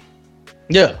CTE.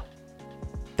 Yeah.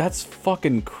 That's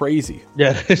fucking crazy.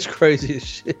 Yeah, it's crazy as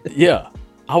shit. Yeah.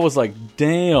 I was like,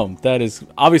 damn, that is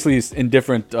obviously it's in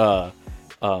different,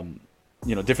 different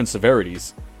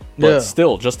severities. But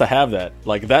still, just to have that,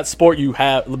 like that sport you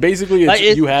have, basically you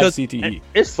have CTE.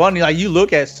 It's funny, like you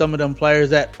look at some of them players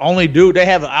that they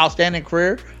have an outstanding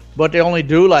career, but they only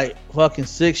do like fucking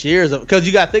 6 years of, because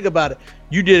you got to think about it.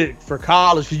 You did it for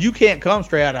college because you can't come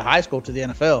straight out of high school to the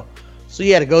NFL. So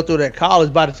you had to go through that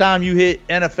college. By the time you hit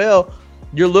NFL,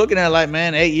 you're looking at like,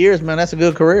 man, 8 years, man, that's a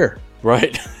good career.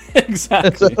 Right.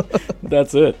 Exactly.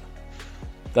 That's it.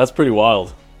 That's pretty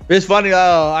wild. It's funny. When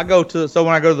I go to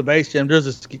the base gym, there's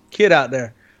this kid out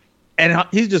there, and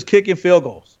he's just kicking field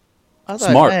goals. I was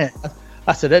Smart. Like, man,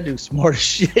 I said that dude's smart as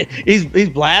shit. He's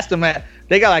blasting them at.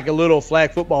 They got like a little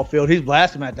flag football field. He's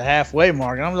blasting them at the halfway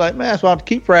mark, and I was like, man, that's why I have to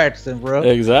keep practicing, bro.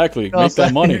 Exactly. You know Make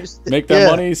that money. Make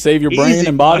that money. Save your brain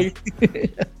and body.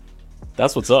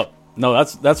 That's what's up. No,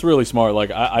 that's really smart.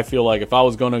 Like I feel like if I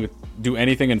was going to do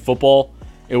anything in football,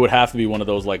 it would have to be one of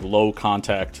those like low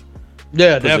contact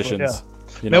positions. Definitely.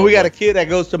 You Man, know, we got a kid that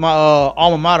goes to my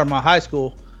alma mater, my high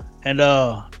school, and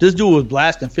this dude was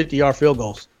blasting 50-yard field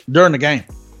goals during the game.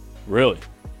 Really?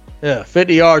 Yeah,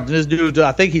 50 yards. And this dude,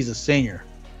 I think he's a senior.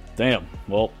 Damn.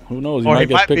 Well, who knows? He might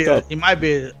get picked up. He might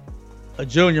be a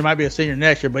junior, might be a senior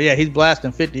next year. But yeah, he's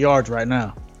blasting 50 yards right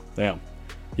now. Damn.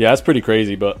 Yeah, that's pretty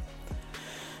crazy. But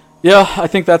yeah, I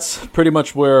think that's pretty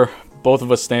much where both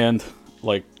of us stand.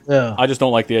 Like, Yeah. I just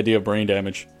don't like the idea of brain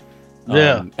damage.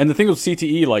 Yeah. And the thing with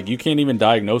CTE, like, you can't even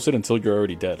diagnose it until you're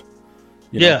already dead.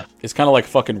 You know? Yeah. It's kind of like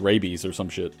fucking rabies or some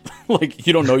shit. Like,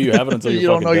 you don't know you have it until You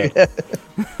you're don't know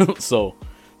fucking dead. So,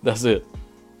 that's it.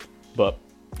 But,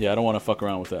 yeah, I don't want to fuck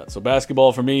around with that. So,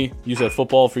 basketball for me. You said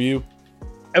football for you?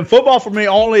 And football for me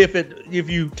only if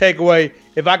you take away,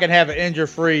 if I can have an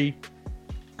injury-free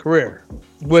career,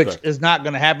 which Respect. is not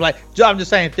going to happen. Like, I'm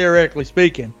just saying, theoretically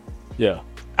speaking, Yeah.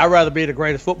 I'd rather be the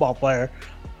greatest football player,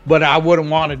 but I wouldn't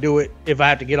want to do it if I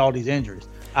had to get all these injuries.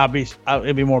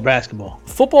 It'd be more basketball.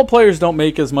 Football players don't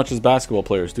make as much as basketball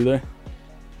players, do they?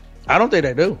 I don't think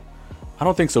they do. I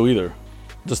don't think so either.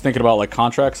 Just thinking about, like,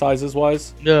 contract sizes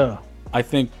wise. Yeah. I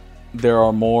think there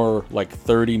are more like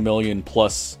 30 million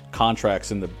plus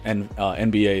contracts in the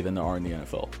NBA than there are in the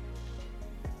NFL.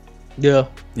 Yeah.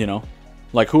 You know,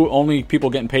 like who only people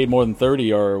getting paid more than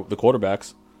 30 are the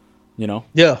quarterbacks. You know,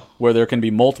 Yeah. where there can be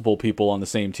multiple people on the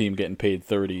same team getting paid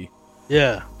 30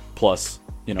 Yeah. plus.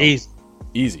 You know, Easy.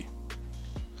 easy.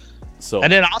 So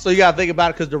and then also you gotta think about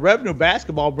it because the revenue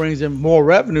basketball brings in more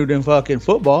revenue than fucking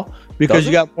football because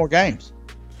you got more games.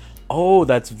 Oh,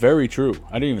 that's very true.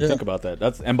 I didn't even think about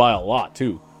that. And by a lot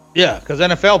too. Yeah, because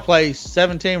NFL plays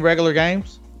 17 regular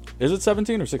games. Is it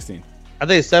 17 or 16? I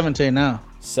think it's 17 now.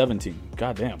 17.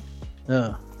 God damn.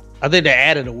 Yeah, I think they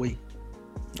added a week.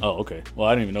 Oh, okay. Well,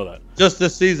 I didn't even know that. Just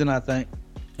this season, I think.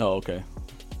 Oh, okay.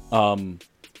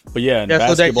 But yeah,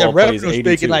 basketball so plays revenue 82.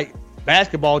 speaking, like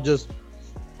basketball, just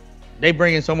they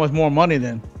bring in so much more money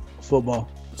than football.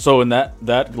 So in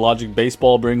that logic,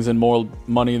 baseball brings in more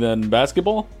money than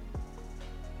basketball?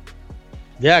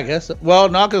 Yeah, I guess. Well,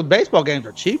 no, because baseball games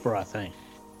are cheaper, I think.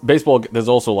 Baseball, there's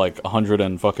also like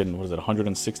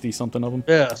 160 something of them.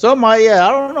 Yeah, some might. Yeah,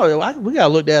 I don't know. We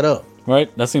gotta look that up.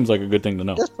 Right? That seems like a good thing to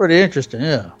know. That's pretty interesting.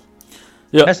 Yeah.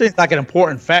 Yeah. That seems like an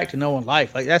important fact to know in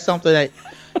life. Like that's something that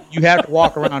you have to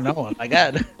walk around knowing. Like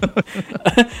that.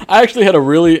 I actually had a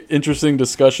really interesting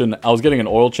discussion. I was getting an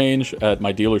oil change at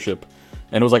my dealership,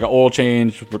 and it was like an oil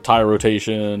change, tire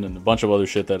rotation, and a bunch of other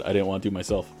shit that I didn't want to do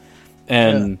myself.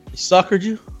 And he suckered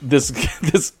you.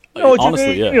 This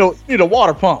honestly, yeah. You need a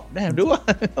water pump. Damn, do I?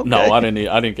 Okay. No, I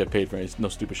didn't get paid for any no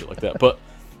stupid shit like that. But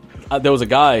there was a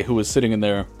guy who was sitting in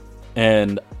there,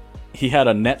 and he had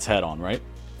a Nets hat on, right?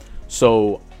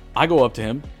 So I go up to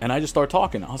him and I just start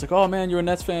talking. I was like, "Oh man, you're a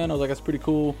Nets fan." I was like, "That's pretty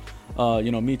cool."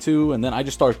 Me too. And then I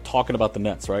just started talking about the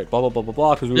Nets, right? Blah blah blah blah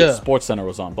blah. Because Sports Center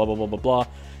was on. Blah blah blah blah blah.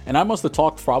 And I must have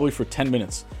talked probably for 10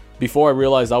 minutes before I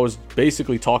realized I was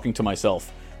basically talking to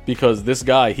myself. Because this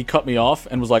guy, he cut me off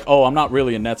and was like, "Oh, I'm not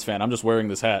really a Nets fan. I'm just wearing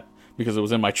this hat because it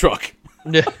was in my truck."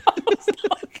 Yeah.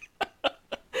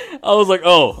 I was like,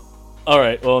 "Oh, all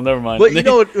right. Well, never mind." But you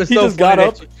know what was he so just got funny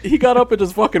up. He got up and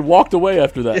just fucking walked away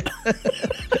after that.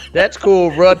 That's cool,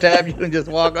 bro. Tap you and just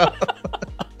walk off.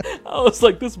 I was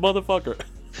like, "This motherfucker."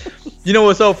 You know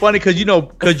what's so funny? Because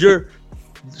you're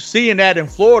seeing that in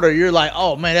Florida, you're like,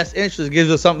 "Oh man, that's interesting. It gives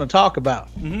us something to talk about."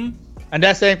 Mm-hmm. And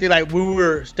that same thing, like when we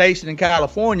were stationed in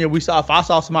California, if I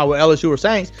saw somebody with LSU or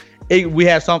Saints, we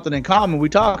have something in common. We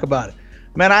talk about it.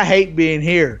 Man, I hate being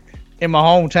here in my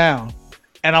hometown,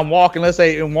 and I'm walking, let's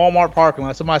say in Walmart parking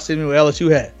lot, somebody sees me with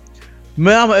LSU hat.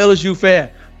 Man, I'm an LSU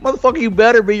fan. Motherfucker, you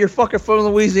better be. You're fucking from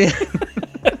Louisiana.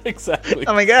 Exactly.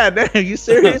 I mean, God damn, you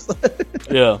serious?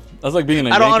 Yeah, that's like being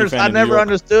a Yankee fan. I never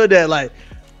understood that. Like,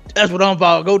 that's what I'm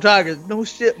about. Go Tigers. No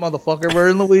shit, motherfucker. We're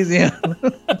in Louisiana.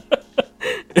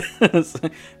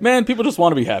 Man, people just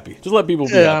want to be happy. Just let people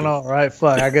be happy. Yeah, I know, right?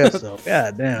 Fuck, I guess so.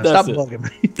 God damn. Stop bugging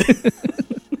me.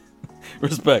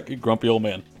 Respect, you grumpy old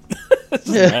man.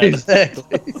 Yeah, mad.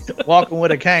 Exactly. Walking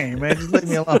with a cane, man. Just leave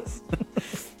me alone.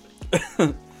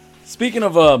 Speaking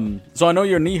of, so I know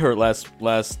your knee hurt last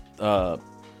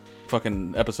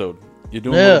fucking episode. You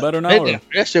doing a little better now?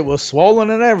 That shit was swollen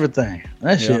and everything.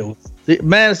 That shit was,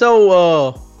 man.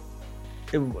 So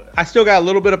I still got a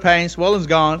little bit of pain. Swelling's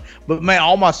gone, but man,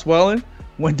 all my swelling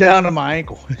went down to my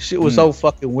ankle. Shit was so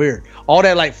fucking weird. All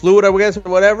that like fluid, I guess, or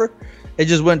whatever, it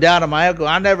just went down to my ankle.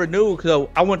 I never knew because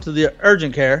I went to the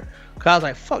urgent care because I was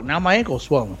like, "Fuck, now my ankle's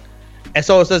swollen." And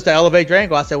so it says to elevate your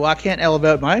ankle. I said, "Well, I can't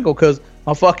elevate my ankle because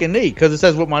my fucking knee. Because it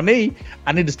says with my knee,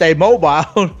 I need to stay mobile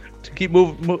to keep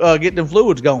moving, get them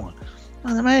fluids going." I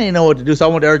said, "Man, I didn't know what to do." So I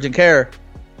went to urgent care.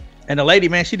 And the lady,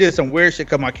 man, she did some weird shit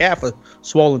because my calf was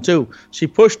swollen too. She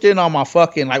pushed in on my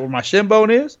fucking, like where my shin bone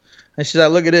is. And she's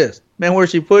like, "Look at this." Man, where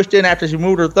she pushed in after she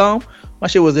moved her thumb, my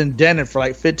shit was indented for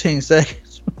like 15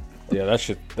 seconds. Yeah,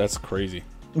 that's crazy.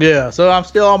 Yeah, so I'm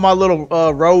still on my little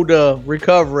road to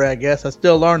recovery, I guess. I'm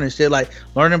still learning shit, like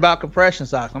learning about compression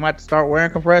socks. I might have to start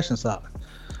wearing compression socks.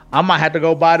 I might have to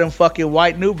go buy them fucking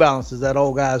white New Balances that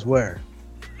old guys wear.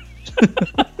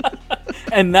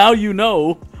 And now you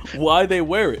know why they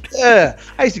wear it. Yeah,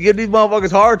 I used to give these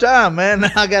motherfuckers a hard time, man.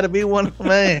 Now I got to be one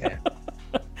man.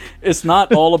 It's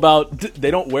not all about. They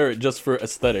don't wear it just for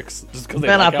aesthetics. Just because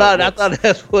man, I thought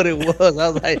that's what it was. I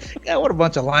was like, God, what a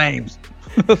bunch of lames.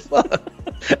 Fuck.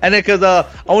 And then because I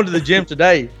went to the gym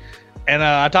today, and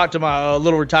I talked to my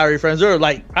little retiree friends. They're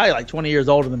probably like 20 years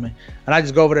older than me, and I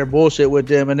just go over there and bullshit with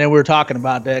them. And then we were talking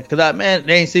about that because man,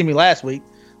 they ain't seen me last week.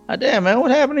 Damn, man,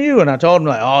 what happened to you? And I told him,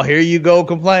 like, "Oh, here you go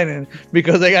complaining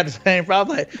because they got the same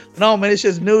problem." Like, "No, man, it's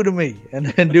just new to me." And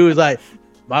then dude was like,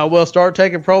 "Might well start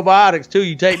taking probiotics too.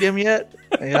 You take them yet?"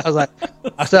 And I was like,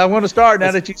 "I want to start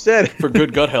now that you said it." For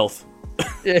good gut health.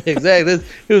 Yeah, exactly.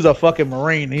 He was a fucking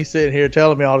Marine. He's sitting here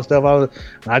telling me all the stuff.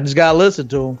 I just got to listen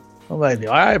to him. I'm like,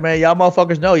 "All right, man, y'all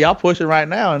motherfuckers know y'all pushing right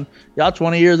now, and y'all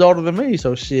 20 years older than me,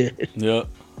 so shit." Yeah.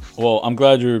 Well, I'm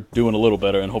glad you're doing a little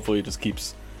better, and hopefully it just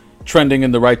keeps trending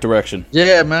in the right direction.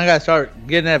 Yeah, man, I gotta start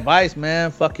getting advice,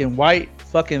 man. Fucking white,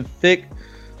 fucking thick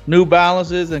New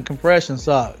Balances and compression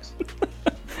socks.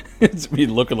 It's me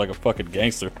looking like a fucking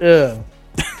gangster. Yeah.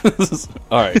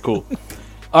 All right, cool.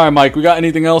 All right, Mike, we got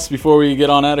anything else before we get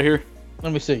on out of here?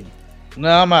 Let me see. No,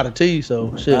 I'm out of tea,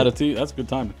 so shit. Out of tea? That's good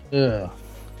timing. Yeah.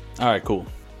 All right, cool.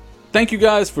 Thank you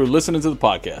guys for listening to the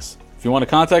podcast. If you want to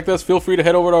contact us, feel free to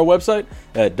head over to our website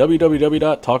at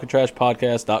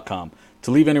www.talkintrashpodcast.com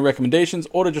to leave any recommendations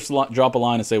or to just drop a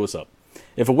line and say what's up.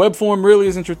 If a web form really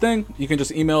isn't your thing, you can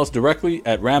just email us directly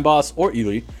at Rambos or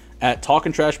Ely at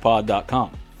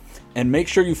talkintrashpod.com. And make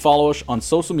sure you follow us on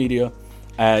social media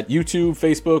at YouTube,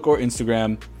 Facebook, or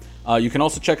Instagram. You can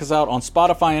also check us out on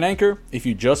Spotify and Anchor if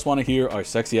you just want to hear our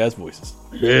sexy-ass voices.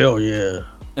 Hell yeah.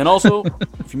 And also,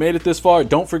 if you made it this far,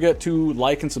 don't forget to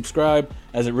like and subscribe,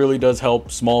 as it really does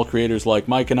help small creators like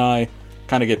Mike and I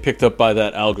kind of get picked up by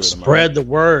that algorithm. Spread the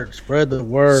word. Spread the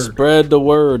word. Spread the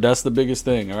word. That's the biggest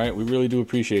thing, all right? We really do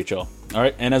appreciate y'all. All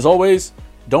right? And as always,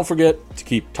 don't forget to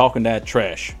keep talking that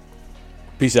trash.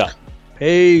 Peace out.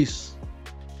 Peace.